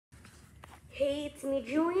Hey, it's me,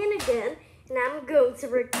 Julian again, and I'm going to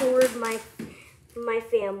record my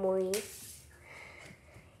family.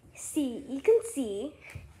 See, you can see.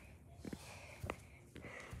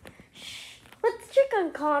 Let's check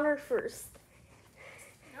on Connor first.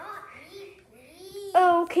 Not me, please.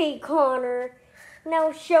 Okay, Connor.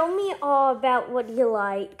 Now show me all about what you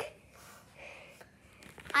like.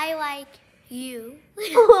 I like you.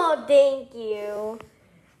 Oh, thank you.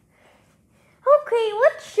 Okay,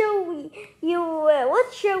 let's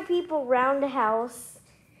show people around the house.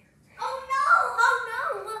 Oh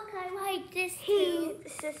no! Look, I like this Hey, too.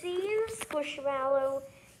 Sissy, you're Squishmallow.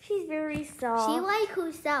 She's very soft. She like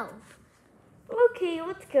herself. Okay,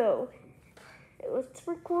 let's go. Let's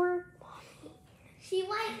record. She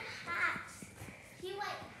like hats.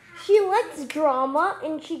 She likes drama,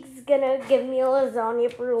 and she's gonna give me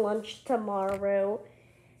lasagna for lunch tomorrow.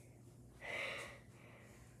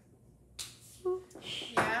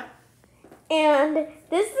 Yeah. And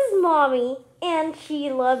this is Mommy, and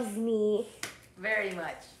she loves me. Very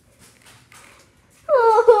much.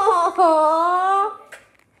 Aww.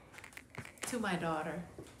 To my daughter.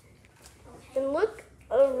 And look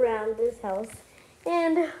around this house.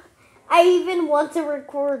 And I even want to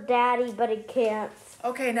record Daddy, but I can't.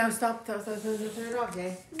 Okay, now stop. Turn it off,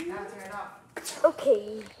 Jay. Now turn it off.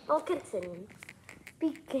 Okay, I'll continue.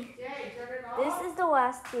 Jay, turn it off. This is the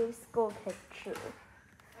last day of school picture.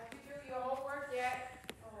 Have you do your homework yet?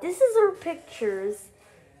 This is our pictures.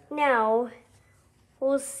 Now,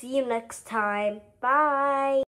 we'll see you next time. Bye.